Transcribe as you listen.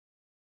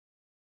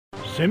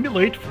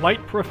Simulate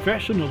flight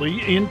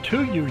professionally in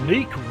two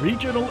unique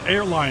regional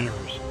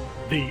airliners,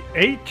 the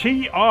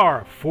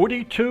ATR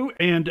 42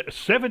 and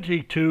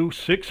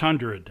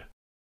 72-600.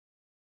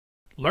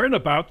 Learn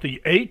about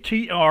the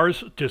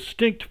ATR's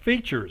distinct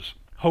features: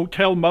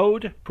 hotel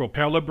mode,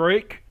 propeller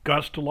brake,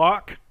 gust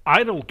lock,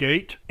 idle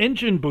gate,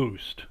 engine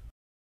boost.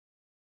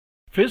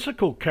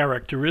 Physical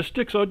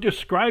characteristics are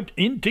described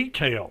in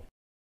detail.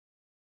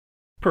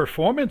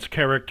 Performance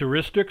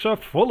characteristics are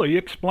fully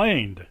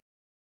explained.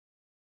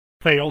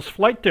 Thales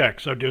flight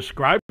decks are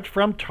described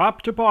from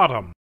top to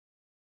bottom.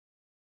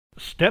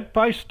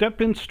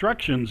 Step-by-step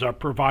instructions are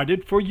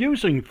provided for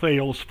using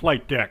Thales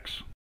flight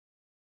decks.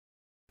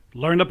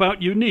 Learn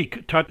about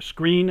unique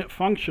touchscreen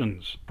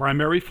functions: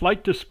 primary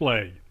flight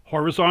display,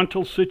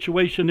 horizontal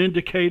situation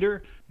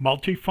indicator,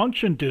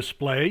 multifunction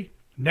display,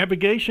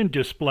 navigation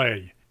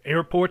display,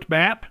 airport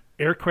map,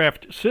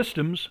 aircraft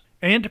systems,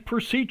 and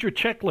procedure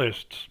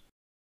checklists.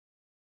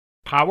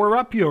 Power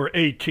up your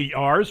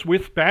ATRs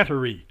with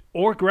battery,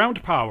 or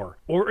ground power,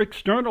 or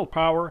external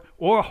power,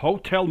 or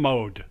hotel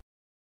mode.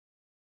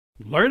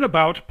 Learn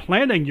about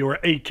planning your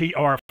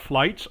ATR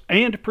flights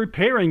and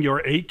preparing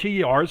your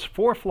ATRs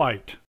for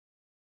flight.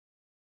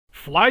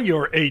 Fly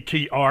your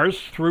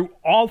ATRs through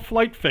all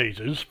flight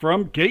phases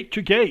from gate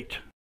to gate.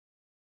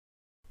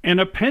 An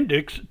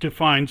appendix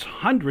defines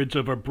hundreds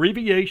of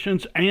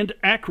abbreviations and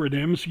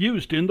acronyms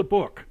used in the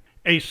book.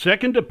 A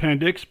second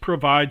appendix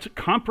provides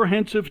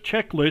comprehensive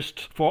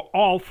checklists for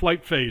all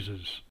flight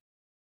phases.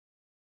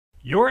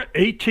 Your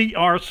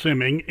ATR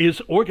Simming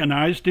is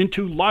organized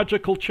into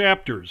logical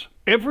chapters.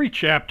 Every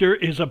chapter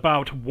is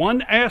about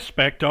one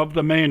aspect of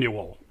the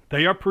manual.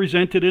 They are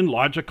presented in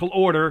logical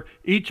order,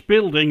 each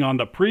building on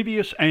the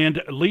previous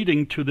and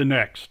leading to the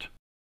next.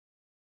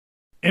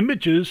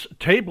 Images,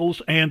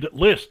 tables, and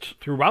lists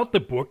throughout the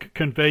book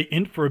convey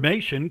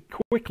information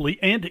quickly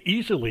and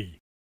easily.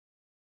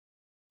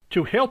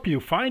 To help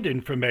you find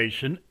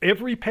information,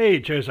 every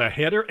page has a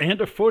header and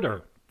a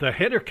footer. The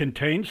header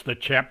contains the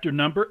chapter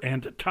number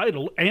and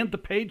title and the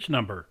page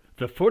number.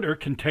 The footer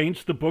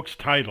contains the book's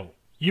title.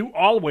 You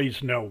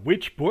always know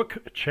which book,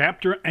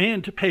 chapter,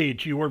 and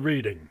page you are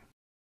reading.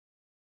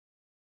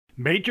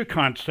 Major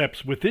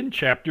concepts within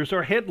chapters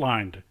are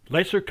headlined.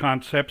 Lesser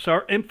concepts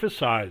are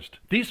emphasized.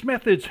 These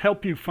methods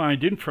help you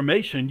find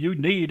information you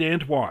need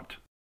and want.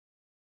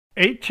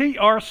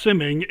 ATR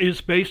Simming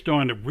is based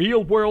on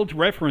real-world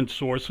reference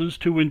sources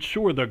to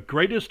ensure the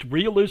greatest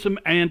realism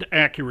and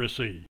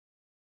accuracy.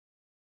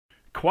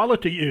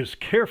 Quality is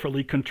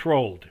carefully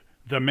controlled.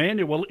 The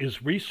manual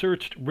is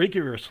researched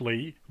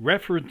rigorously,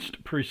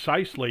 referenced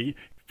precisely,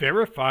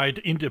 verified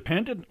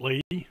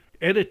independently,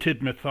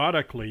 edited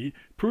methodically,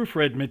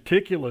 proofread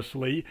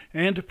meticulously,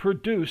 and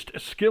produced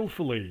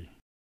skillfully.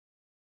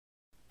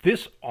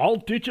 This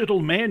all-digital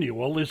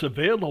manual is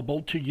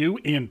available to you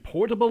in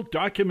portable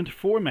document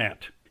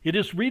format. It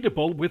is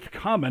readable with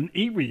common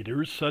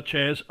e-readers such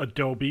as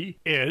Adobe,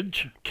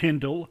 Edge,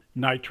 Kindle,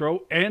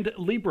 Nitro, and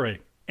Libre.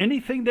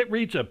 Anything that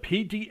reads a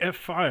PDF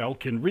file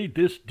can read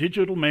this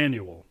digital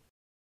manual.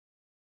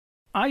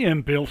 I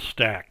am Bill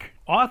Stack,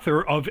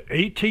 author of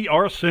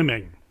ATR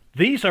Simming.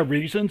 These are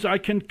reasons I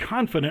can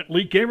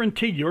confidently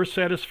guarantee your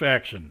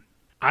satisfaction.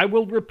 I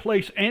will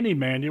replace any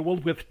manual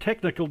with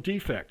technical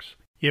defects.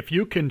 If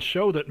you can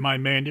show that my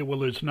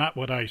manual is not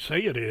what I say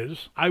it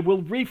is, I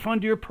will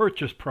refund your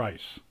purchase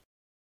price.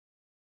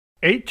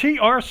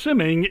 ATR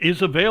Simming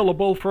is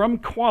available from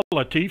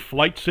quality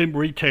flight sim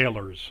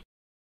retailers.